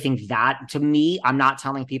don't really think that, to me, I'm not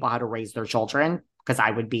telling people how to raise their children because I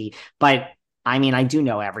would be, but I mean, I do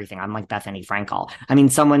know everything. I'm like Bethany Frankel. I mean,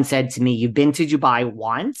 someone said to me, you've been to Dubai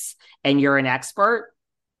once and you're an expert.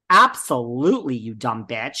 Absolutely, you dumb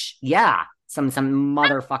bitch. Yeah. Some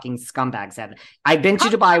motherfucking scumbag said, I've been to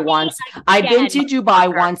Dubai once. I've been to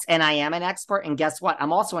Dubai once and I am an expert. And guess what?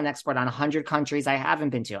 I'm also an expert on 100 countries I haven't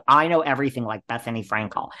been to. I know everything like Bethany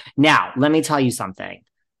Frankel. Now, let me tell you something.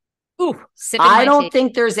 I don't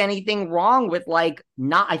think there's anything wrong with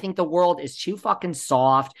I think the world is too fucking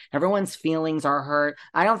soft. Everyone's feelings are hurt.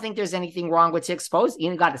 I don't think there's anything wrong with to expose.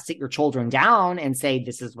 You got to sit your children down and say,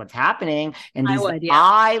 this is what's happening. And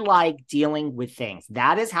I like dealing with things.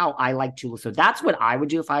 That is how I like to. So that's what I would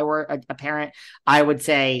do if I were a parent. I would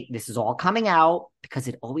say, this is all coming out because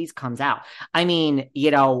it always comes out. I mean,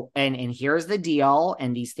 and here's the deal.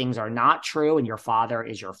 And these things are not true. And your father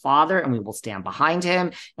is your father. And we will stand behind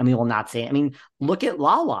him. And we will not say, I mean, look at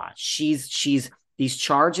Lala. She's these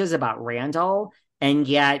charges about Randall. And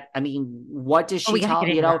yet, I mean, what does she tell,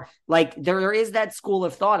 there is that school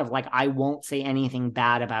of thought of I won't say anything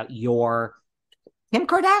bad about Kim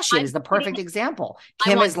Kardashian is the perfect example.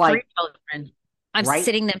 Kim is like, I'm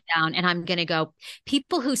sitting them down and I'm going to go,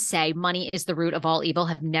 people who say money is the root of all evil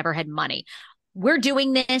have never had money. We're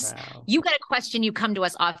doing this. Wow. You got a question, you come to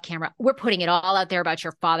us off camera. We're putting it all out there about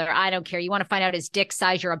your father. I don't care. You want to find out his dick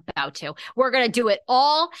size? You're about to. We're going to do it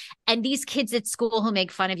all. And these kids at school who make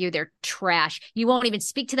fun of you, they're trash. You won't even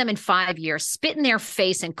speak to them in 5 years. Spit in their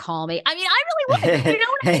face and call me. I mean, I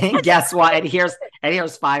really would. Guess what? And here's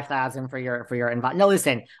 $5,000 for your invite. No,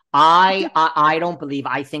 listen, I don't believe.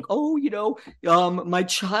 I think, oh, my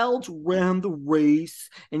child ran the race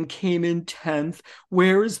and came in 10th.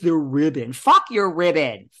 Where is their ribbon? Fuck your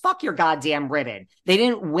ribbon. Fuck your goddamn ribbon. They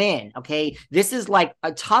didn't win. Okay, this is like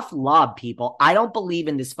a tough love, people. I don't believe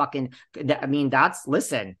in this fucking. I mean,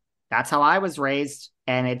 listen. That's how I was raised.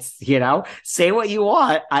 And it's, say what you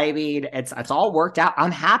want. I mean, it's all worked out.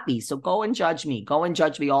 I'm happy. So go and judge me. Go and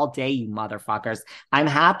judge me all day, you motherfuckers. I'm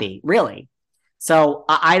happy, really. So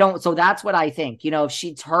so that's what I think. If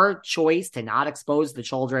it's her choice to not expose the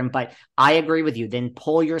children, but I agree with you, then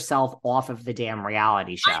pull yourself off of the damn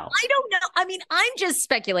reality show. I don't know. I mean, I'm just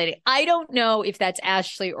speculating. I don't know if that's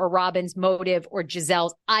Ashley or Robyn's motive or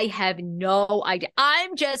Giselle's. I have no idea.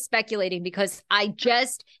 I'm just speculating because I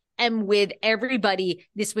just am with everybody.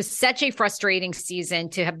 This was such a frustrating season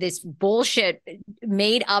to have this bullshit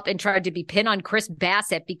made up and tried to be pinned on Chris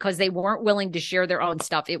Bassett because they weren't willing to share their own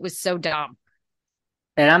stuff. It was so dumb.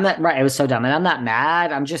 And I'm not right. It was so dumb. And I'm not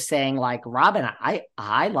mad. I'm just saying, like, Robyn,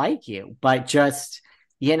 I like you, but just,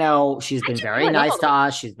 she's been very nice to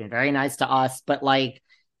us. She's been very nice to us. But like,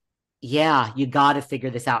 yeah, you got to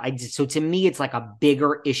figure this out. So to me, it's like a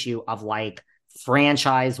bigger issue of like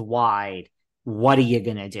franchise wide. What are you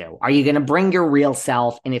going to do? Are you going to bring your real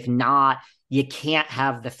self? And if not, you can't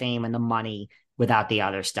have the fame and the money without the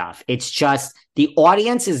other stuff. It's just the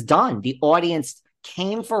audience is done. The audience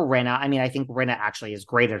came for Rinna. I mean, I think Rinna actually is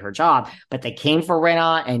great at her job, but they came for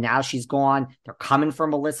Rinna and now she's gone. They're coming for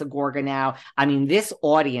Melissa Gorga now. I mean, this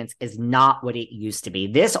audience is not what it used to be.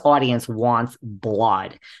 This audience wants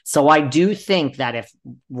blood. So I do think that if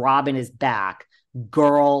Robyn is back,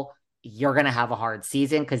 girl, you're going to have a hard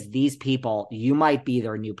season because these people, you might be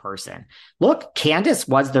their new person. Look, Candace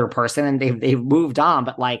was their person and they've moved on,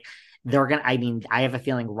 but like I have a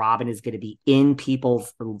feeling Robyn is going to be in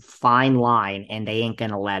people's fine line and they ain't going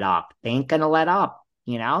to let up. They ain't going to let up,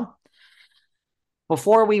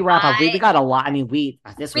 Before we wrap up, we got a lot. I mean,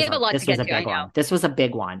 this was a big one. This was a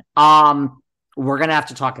big one. We're going to have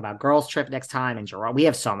to talk about girls trip next time and Gerard. We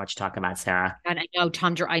have so much to talk about, Sarah. And I know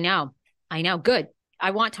I know. Good. I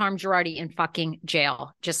want Tom Girardi in fucking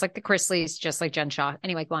jail, just like the Chrisleys, just like Jen Shaw.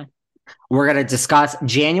 Anyway, go on. We're going to discuss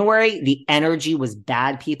January. The energy was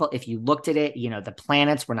bad, people. If you looked at it, the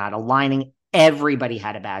planets were not aligning. Everybody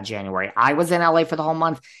had a bad January. I was in LA for the whole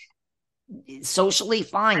month. Socially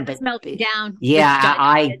fine, but melting down. Yeah,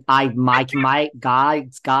 my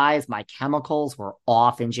guys, my chemicals were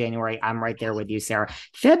off in January. I'm right there with you, Sarah.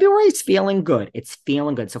 February's feeling good. It's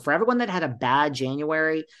feeling good. So for everyone that had a bad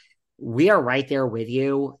January, we are right there with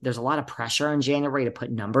you. There's a lot of pressure in January to put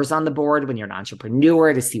numbers on the board when you're an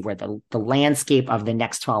entrepreneur to see where the landscape of the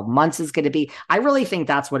next 12 months is going to be. I really think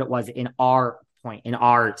that's what it was in our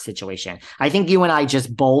situation. I think you and I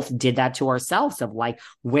just both did that to ourselves of like,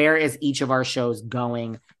 where is each of our shows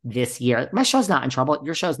going this year? My show's not in trouble.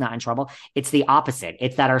 Your show's not in trouble. It's the opposite.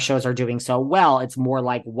 It's that our shows are doing so well. It's more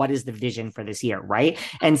like, what is the vision for this year? Right.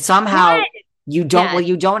 And somehow What? you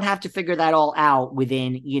don't have to figure that all out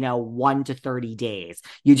within, 1 to 30 days.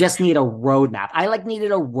 You just need a roadmap. I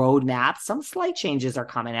needed a roadmap. Some slight changes are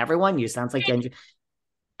coming. Everyone, you sounds like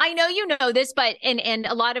I know you know this, but and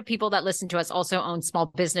a lot of people that listen to us also own small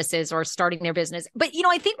businesses or starting their business. But,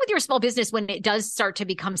 I think with your small business, when it does start to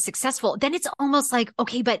become successful, then it's almost like,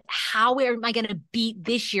 okay, but how am I going to beat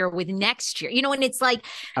this year with next year? And it's like,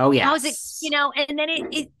 oh, yeah, how is it, and then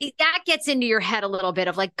it that gets into your head a little bit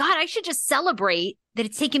of like, God, I should just celebrate that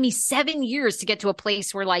it's taken me 7 years to get to a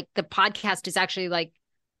place where like the podcast is actually like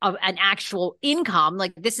an actual income.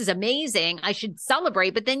 Like, this is amazing. I should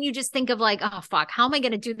celebrate. But then you just think of like, oh, fuck, how am I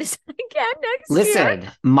going to do this again next year?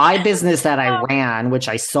 Listen, my business that I ran, which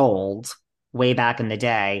I sold way back in the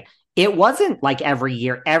day, it wasn't like every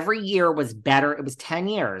year. Every year was better. It was 10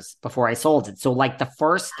 years before I sold it. So like the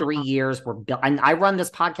first 3 years were built. And I run this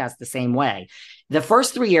podcast the same way. The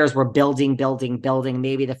first 3 years were building.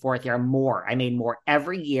 Maybe the fourth year more. I made more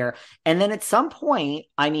every year. And then at some point,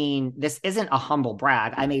 I mean, this isn't a humble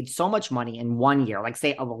brag. I made so much money in 1 year, like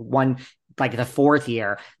say like the fourth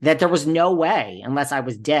year, that there was no way unless I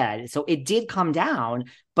was dead. So it did come down,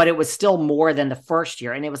 but it was still more than the first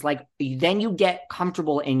year. And it was like, then you get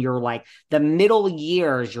comfortable in your like the middle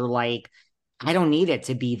years. You're like, I don't need it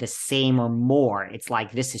to be the same or more. It's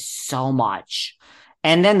like, this is so much.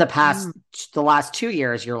 And then the last 2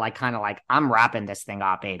 years, you're like, kind of like, I'm wrapping this thing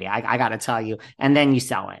up, baby. I got to tell you. And then you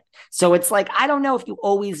sell it. So it's like, I don't know if you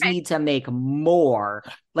always need to make more.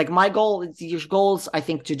 Like your goals, I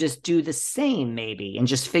think, to just do the same maybe and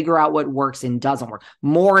just figure out what works and doesn't work.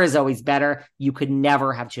 More is always better. You could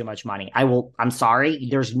never have too much money. I'm sorry.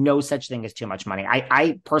 There's no such thing as too much money.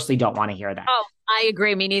 I personally don't want to hear that. Oh, I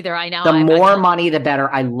agree. Me neither. I know. The more money, the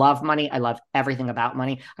better. I love money. I love everything about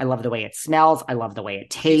money. I love the way it smells. I love the way it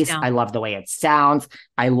tastes. I love the way it sounds.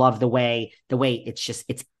 I love the way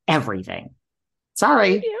it's everything.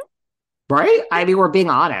 Sorry. Right? I mean, we're being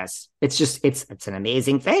honest. It's an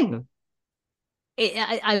amazing thing.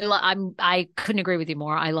 I couldn't agree with you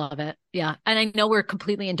more. I love it. Yeah. And I know we're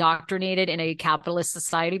completely indoctrinated in a capitalist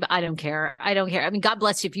society, but I don't care. I mean, God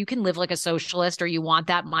bless you. If you can live like a socialist or you want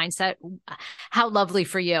that mindset, how lovely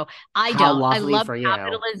for you. I don't. I love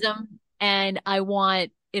capitalism and I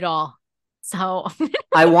want it all. So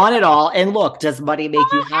I want it all. And look, does money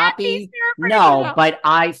make you happy? No, but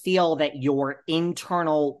I feel that your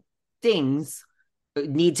internal things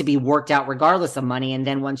need to be worked out regardless of money. And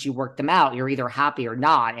then once you work them out, you're either happy or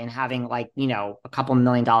not. And having a couple $1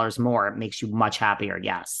 million more, it makes you much happier.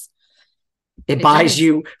 Yes. It buys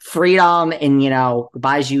you freedom and,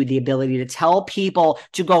 buys you the ability to tell people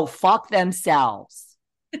to go fuck themselves.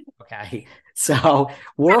 Okay. So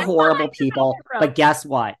we're horrible people, but guess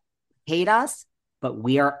what? Hate us, but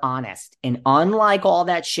we are honest. And unlike all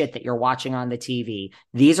that shit that you're watching on the TV,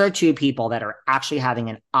 these are two people that are actually having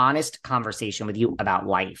an honest conversation with you about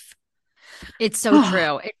life. It's so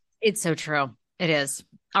true. It's so true. It is.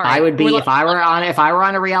 All right. I would be, if I were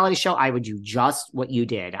on a reality show, I would do just what you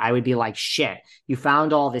did. I would be like, shit, you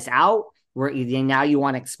found all this out. Now you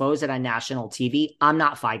want to expose it on national TV. I'm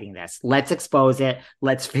not fighting this. Let's expose it.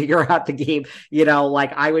 Let's figure out the game.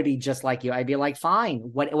 I would be just like you. I'd be like, fine,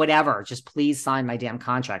 whatever. Just please sign my damn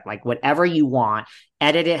contract. Like whatever you want,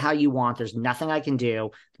 edit it how you want. There's nothing I can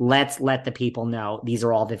do. Let's let the people know these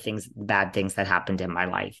are all the bad things that happened in my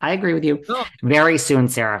life. I agree with you. Oh. Very soon,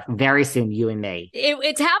 Sarah. Very soon, you and me.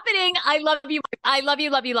 It's happening. I love you. I love you.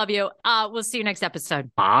 Love you. Love you. We'll see you next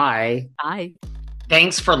episode. Bye. Bye.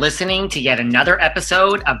 Thanks for listening to yet another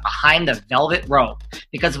episode of Behind the Velvet Rope.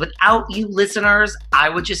 Because without you listeners, I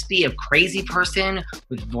would just be a crazy person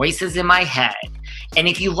with voices in my head. And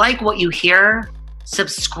if you like what you hear,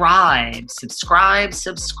 subscribe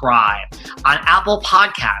on Apple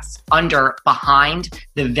Podcasts under Behind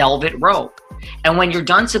the Velvet Rope. And when you're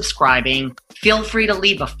done subscribing, feel free to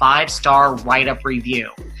leave a 5-star write-up review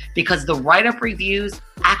because the write-up reviews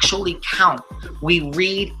actually count. We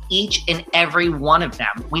read each and every one of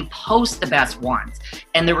them. We post the best ones,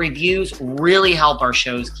 and the reviews really help our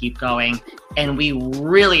shows keep going. And we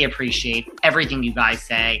really appreciate everything you guys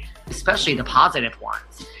say, especially the positive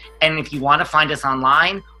ones. And if you want to find us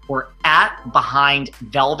online, we're at Behind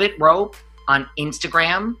Velvet Rope on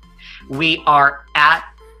Instagram. We are at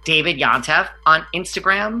David Yontef on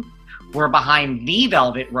Instagram. We're Behind the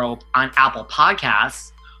Velvet Rope on Apple Podcasts.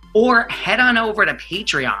 Or head on over to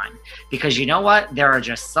Patreon because you know what? There are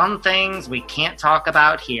just some things we can't talk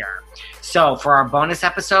about here. So for our bonus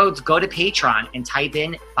episodes, go to Patreon and type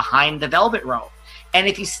in Behind the Velvet Rope. And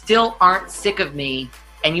if you still aren't sick of me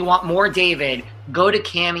and you want more David, go to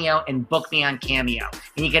Cameo and book me on Cameo.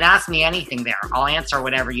 And you can ask me anything there. I'll answer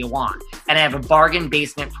whatever you want. And I have a bargain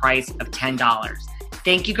basement price of $10.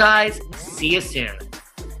 Thank you guys. See you soon.